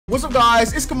What's up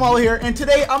guys, it's Kamahley here, and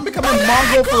today I'm becoming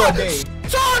Mongraal for a day.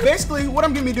 Basically, what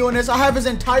I'm gonna be doing is I have his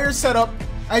entire setup.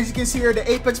 As you can see here,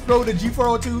 the Apex Pro, the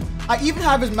G402. I even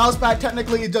have his mousepad.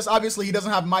 Technically, it just obviously he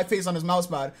doesn't have my face on his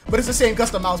mousepad, but it's the same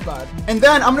custom mousepad. And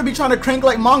then I'm gonna be trying to crank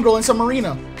like Mongraal in some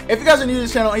arena. If you guys are new to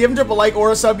this channel and you haven't dropped a like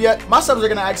or a sub yet, my subs are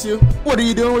gonna ask you, what are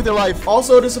you doing with your life?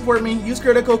 Also, to support me, use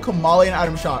critical Kamahley in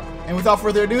item shop. And without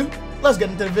further ado, let's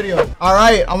get into the video.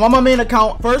 Alright, I'm on my main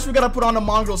account. First, we gotta put on the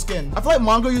Mongraal skin. I feel like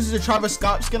Mongraal uses the Travis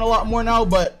Scott skin a lot more now,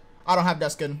 but I don't have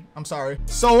that skin. I'm sorry.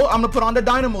 So, I'm gonna put on the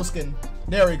Dynamo skin.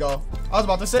 There we go. I was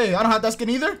about to say, I don't have that skin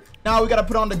either. Now we gotta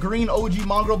put on the green OG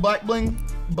Mongraal back bling.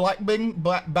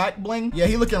 Yeah,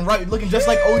 he looking right, looking just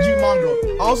like OG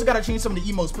Mongraal. I also gotta change some of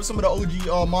the emotes, put some of the OG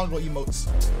Mongraal emotes.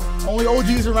 Only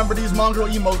OGs remember these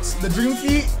Mongraal emotes. The dream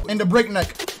feet and the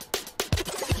breakneck.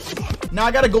 Now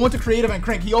I gotta go into creative and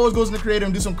crank. He always goes into creative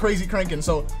and do some crazy cranking.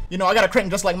 So, you know, I gotta crank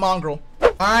just like Mongraal.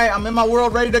 Alright, I'm in my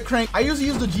world ready to crank. I usually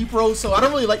use the G Pro, so I don't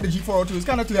really like the G402. It's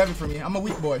kind of too heavy for me. I'm a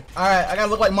weak boy. Alright, I gotta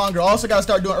look like Mongraal. I also gotta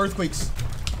start doing earthquakes.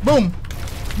 Boom.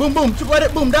 Boom, boom. Triple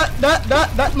edit. Boom. That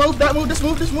move, this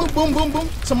move. Boom, boom, boom.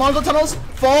 Some Mongraal tunnels.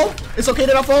 Fall. It's okay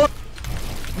that I fall.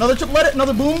 Another triple edit.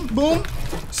 Another boom, boom.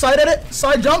 Side edit.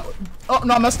 Side jump. Oh,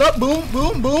 no, I messed up. Boom,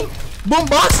 boom, boom. Boom,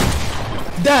 box.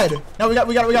 Dead. Now we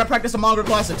gotta practice the Mongraal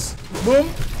classics. Boom.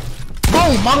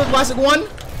 Boom. Mongraal classic 1.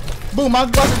 Boom.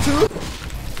 Mongraal classic 2.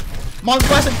 Mongraal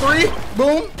classic 3.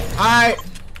 Boom. Alright.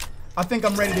 I think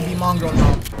I'm ready to be Mongraal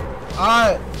now.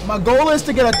 Alright. My goal is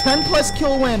to get a 10+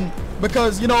 kill win.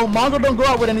 Because, you know, Mongraal don't go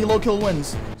out with any low kill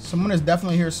wins. Someone is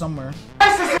definitely here somewhere.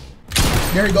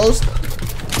 There he goes.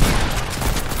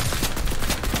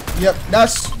 Yep,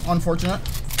 that's unfortunate.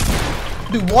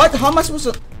 Dude, what? How am I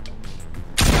supposed to...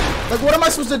 Like, what am I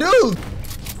supposed to do?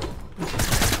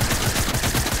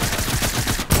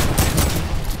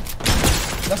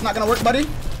 That's not gonna work, buddy.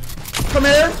 Come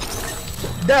here.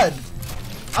 Dead.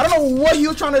 I don't know what he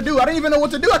was trying to do. I didn't even know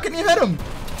what to do. I couldn't even hit him.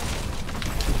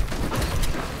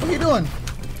 What are you doing?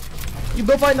 You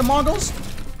built fighting the Mongols?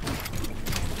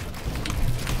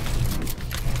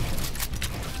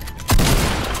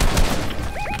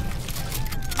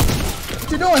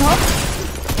 What you doing, huh?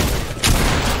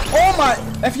 Oh my!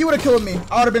 If you would have killed me,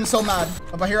 I would have been so mad.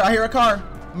 If I hear a car,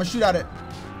 I'm gonna shoot at it.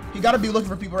 You gotta be looking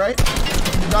for people, right? You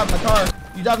driving the car.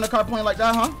 You driving the car playing like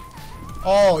that, huh?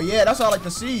 Oh yeah, that's what I like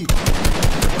to see.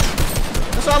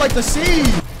 That's what I like to see.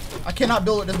 I cannot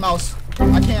build with this mouse.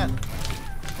 I can't.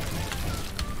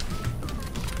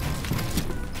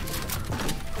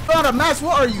 Found a match.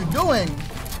 What are you doing?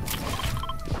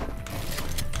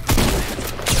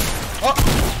 Oh,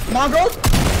 Mongraal?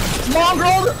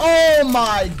 Mongraal? Oh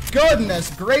my goodness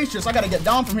gracious. I gotta get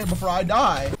down from here before I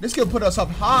die. This kid put us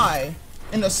up high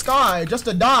in the sky just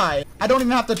to die. I don't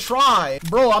even have to try.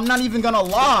 Bro, I'm not even gonna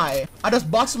lie. I just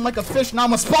boxed him like a fish. Now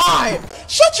I'm a spy.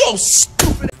 Shut your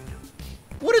stupid...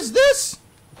 What is this?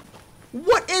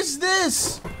 What is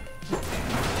this?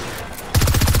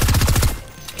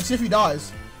 Let's see if he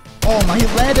dies. Oh my, he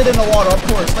landed in the water, of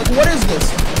course. Like, what is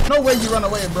this? No way you run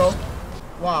away, bro.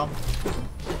 Wow.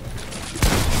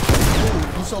 Ooh,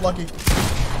 you're so lucky.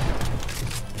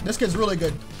 This kid's really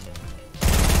good.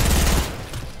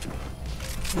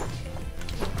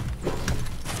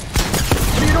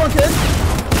 What are you doing, kid?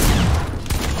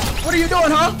 What are you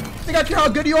doing, huh? Think I care how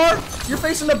good you are? You're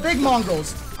facing the big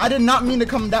Mongraals. I did not mean to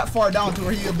come that far down to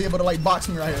where he'll be able to, like, box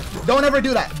me right here. Don't ever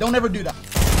do that. Don't ever do that.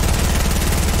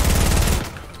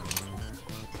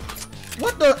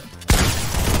 What the?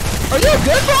 Are you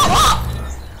good, bro? Ah!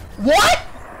 What?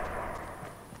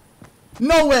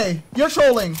 No way. You're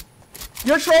trolling.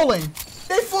 You're trolling.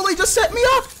 They fully just set me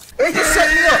up. They just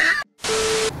set me up.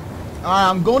 Alright,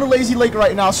 I'm going to Lazy Lake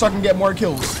right now so I can get more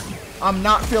kills. I'm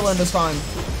not feeling this time.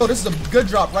 Oh, this is a good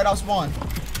drop right out spawn.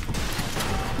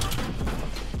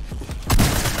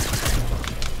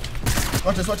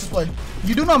 Watch this play.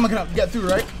 You do know I'm gonna get through,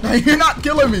 right? You're not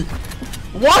killing me.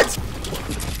 What?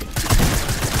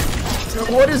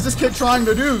 What is this kid trying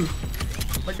to do?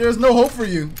 Like, there's no hope for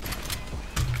you.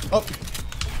 Oh.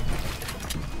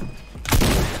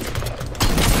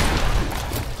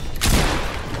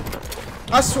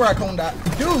 I swear I coned that.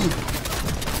 Dude.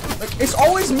 Like, it's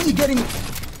always me getting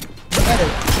the edit.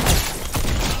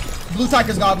 Blue tack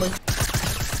is godly.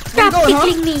 Where you going, huh?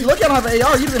 You look at him have an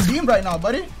AR. You've been beamed right now,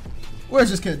 buddy. Where's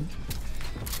this kid?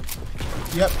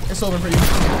 Yep, it's over for you.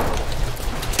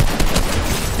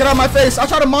 Get out of my face. I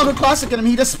tried a Mongraal classic at him.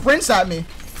 He just sprints at me.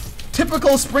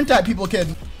 Typical sprint at people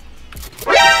kid.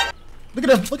 Look at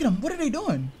him. Look at him. What are they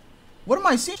doing? What am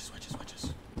I seeing? Watch this. Watch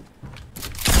this.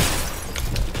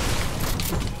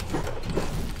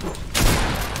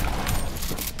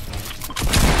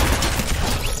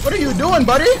 What are you doing,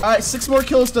 buddy? All right, 6 more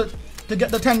kills to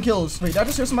get the 10 kills. Wait, did I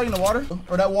just hear somebody in the water?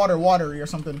 Or that water watery or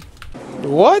something?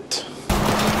 What?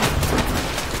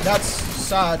 That's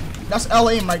sad. That's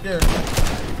L-aim right there.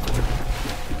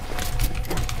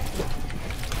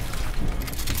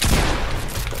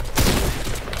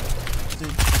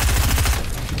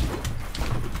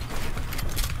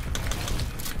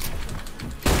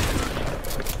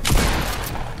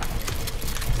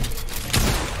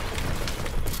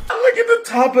 Look at the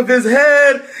top of his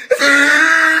head.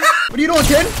 What are you doing,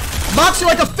 kid? Box you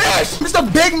like a fish. Just a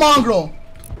big mongrel.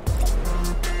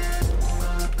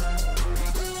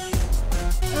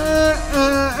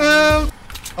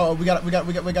 Oh, we got a bogey.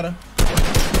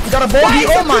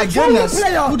 Oh my goodness.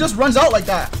 Who just runs out like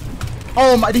that?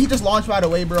 Oh my, did he just launch right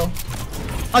away, bro?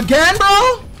 Again,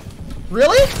 bro?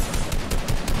 Really?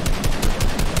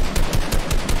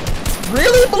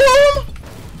 Really, Bloom?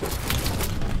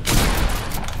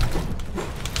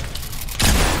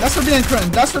 That's for being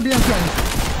cringe. That's for being cringe.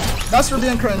 That's for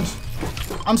being cringe.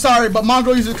 I'm sorry, but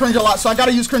Mongraal uses cringe a lot, so I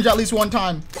gotta use cringe at least one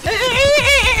time.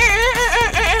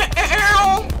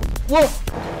 Whoa.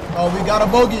 Oh, we got a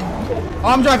bogey. Oh,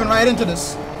 I'm driving right into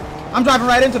this. I'm driving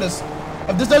right into this.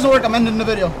 If this doesn't work, I'm ending the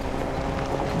video.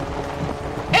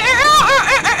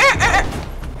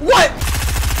 What?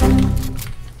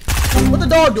 What the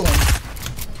dog doing?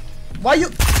 Why you?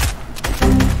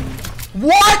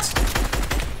 What?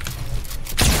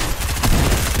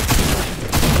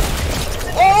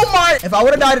 Oh my! If I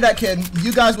would have died to that kid,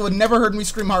 you guys would have never heard me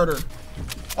scream harder.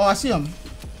 Oh, I see him.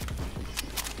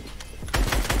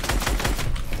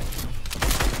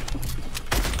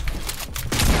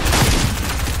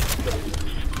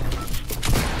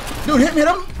 Dude, hit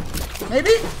him.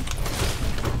 Maybe?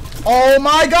 Oh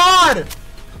my god!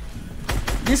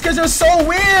 These kids are so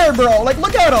weird, bro. Like,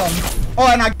 look at them. Oh,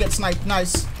 and I get sniped.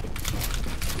 Nice.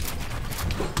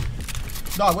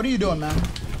 Dog, what are you doing, man?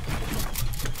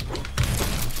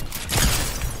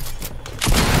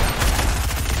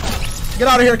 Get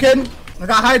out of here, kid. I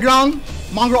got high ground.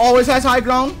 Mongraal always has high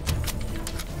ground.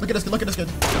 Look at this kid. Look at this kid.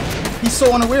 He's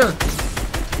so unaware.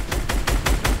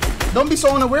 Don't be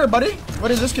so unaware, buddy.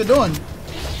 What is this kid doing?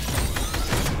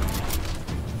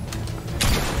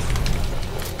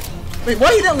 Wait,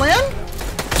 what? He didn't land?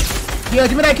 Yeah,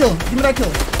 give me that kill. Give me that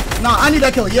kill. Nah, I need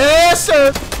that kill. Yes,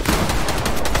 sir.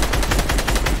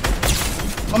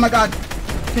 Oh my god.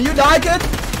 Can you die, kid?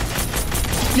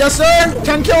 Yes, sir.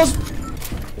 10 kills.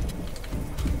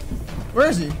 Where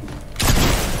is he?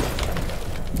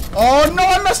 Oh no,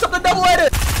 I messed up the double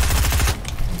edit.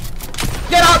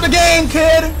 Get out the game,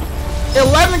 kid.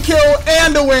 11 kill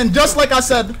and a win, just like I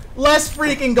said. Let's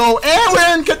freaking go, and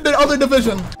we're in the other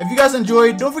division. If you guys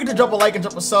enjoyed, don't forget to drop a like and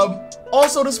drop a sub.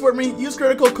 Also, to support me, use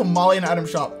credit code Kamahley in the item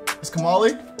shop. It's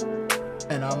Kamahley,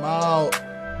 and I'm out.